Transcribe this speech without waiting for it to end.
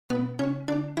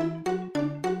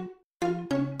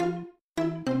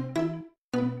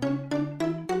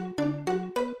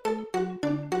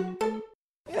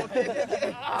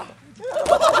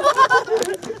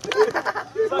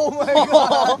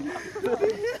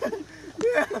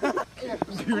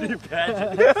beauty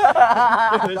pageant.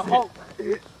 The Hulk.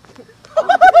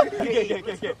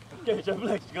 Okay, jump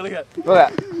legs. Go like that. Go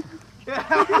ahead.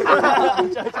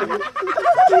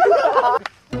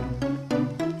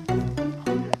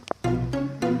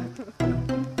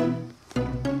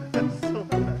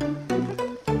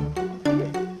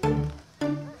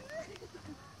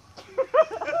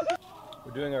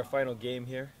 We're doing our final game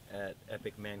here at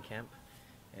Epic Man Camp,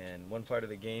 and one part of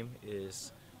the game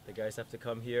is the guys have to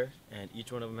come here and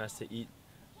each one of them has to eat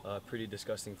pretty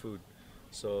disgusting food.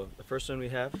 So the first one we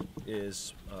have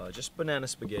is just banana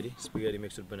spaghetti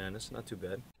mixed with bananas, not too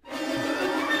bad.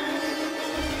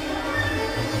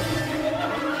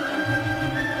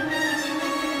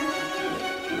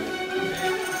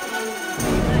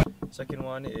 Second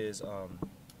one is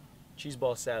cheese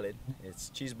ball salad. It's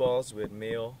cheese balls with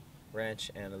mayo,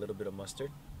 ranch, and a little bit of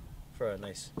mustard for a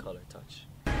nice color touch.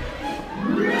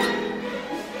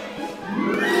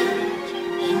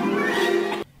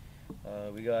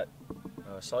 We got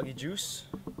soggy juice,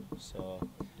 so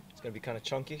it's gonna be kind of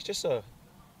chunky. It's just a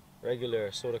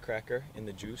regular soda cracker in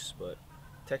the juice, but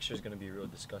texture is gonna be real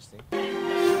disgusting.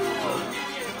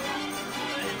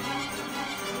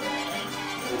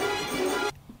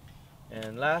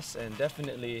 And last and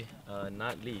definitely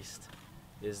not least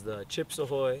is the Chips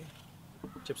Ahoy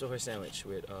sandwich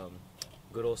with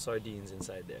good old sardines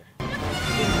inside there.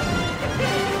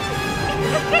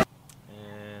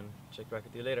 And check back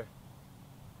with you later.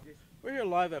 We're here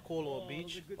live at Kualoa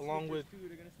Beach, along with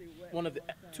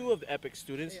two of the Epic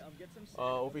students.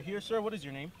 Over here, sir, what is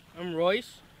your name? I'm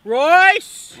Royce.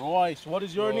 Royce! Royce. What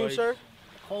is your name, sir?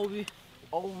 Colby.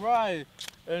 All right.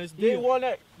 And it's day one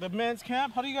at the men's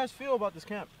camp. How do you guys feel about this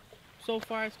camp? So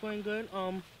far, it's going good.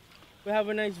 We have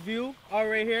a nice view out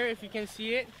right here, if you can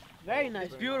see it. Very nice.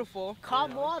 It's beautiful.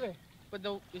 Calm water. But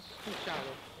it's too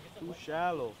shallow. Too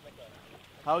shallow.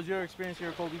 How's your experience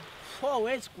here, Kobe? Oh,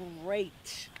 it's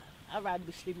great. I'd rather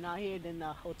be sleeping out here than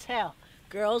the hotel.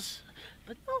 Girls,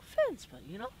 but no offense, but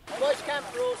you know. Boys camp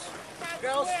rules.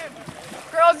 Girls.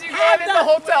 Girls, you going in the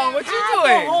hotel. What you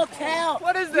doing? The hotel.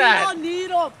 What is that? We don't need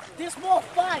them. There's more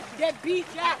fun. That beach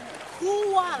at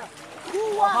Kualoa.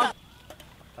 Kualoa.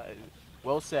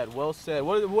 Well said, well said.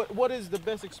 What is the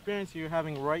best experience you're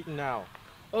having right now?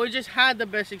 Oh, we just had the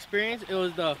best experience. It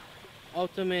was the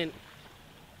ultimate,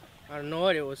 I don't know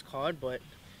what it was called, but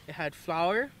it had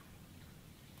flour.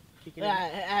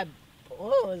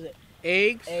 What was it?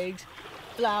 Eggs,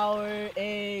 flour,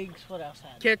 eggs, what else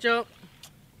had it? ketchup,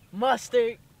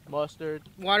 Mustard,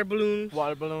 water balloons,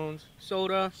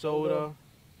 soda,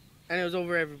 and it was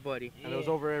over everybody. And it was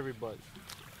over everybody.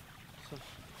 So,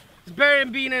 it's better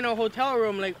than being in a hotel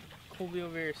room like Kobe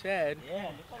over here said.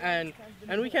 Yeah.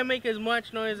 And we can make as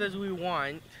much noise as we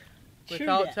want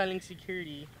without telling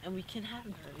security. And we can have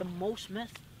the most mess.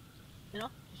 You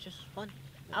know, it's just fun.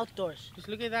 Outdoors. Just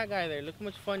look at that guy there. Look how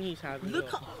much fun he's having.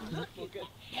 Look at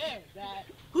hair, Dad.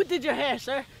 Who did your hair,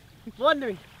 sir?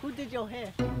 Wondering, who did your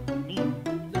hair? Me.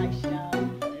 Nice job.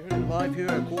 You're here live here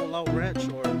at Kualoa Ranch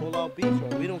or Kualoa Beach,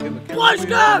 or we don't give a care. What's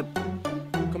good?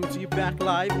 Coming to you back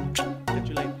live. Catch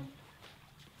you later.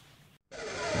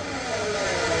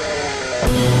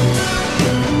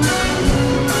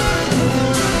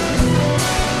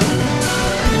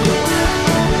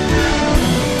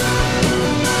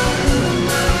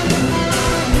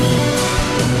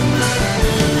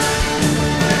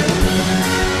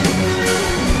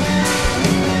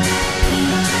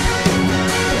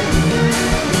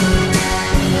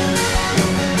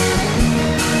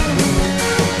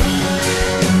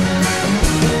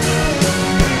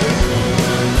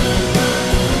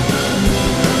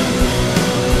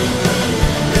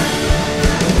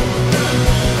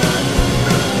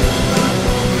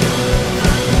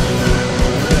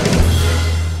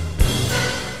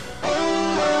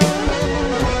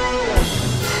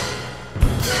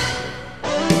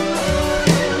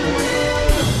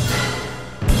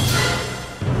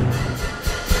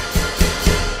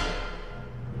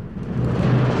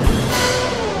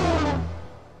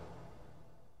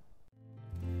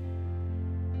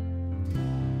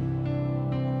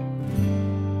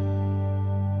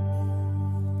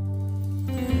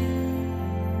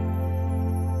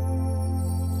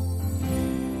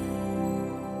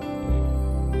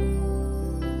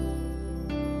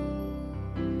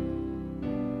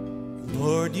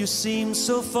 Lord, you seem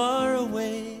so far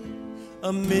away,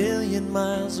 1,000,000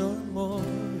 miles or more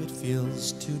it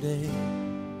feels today.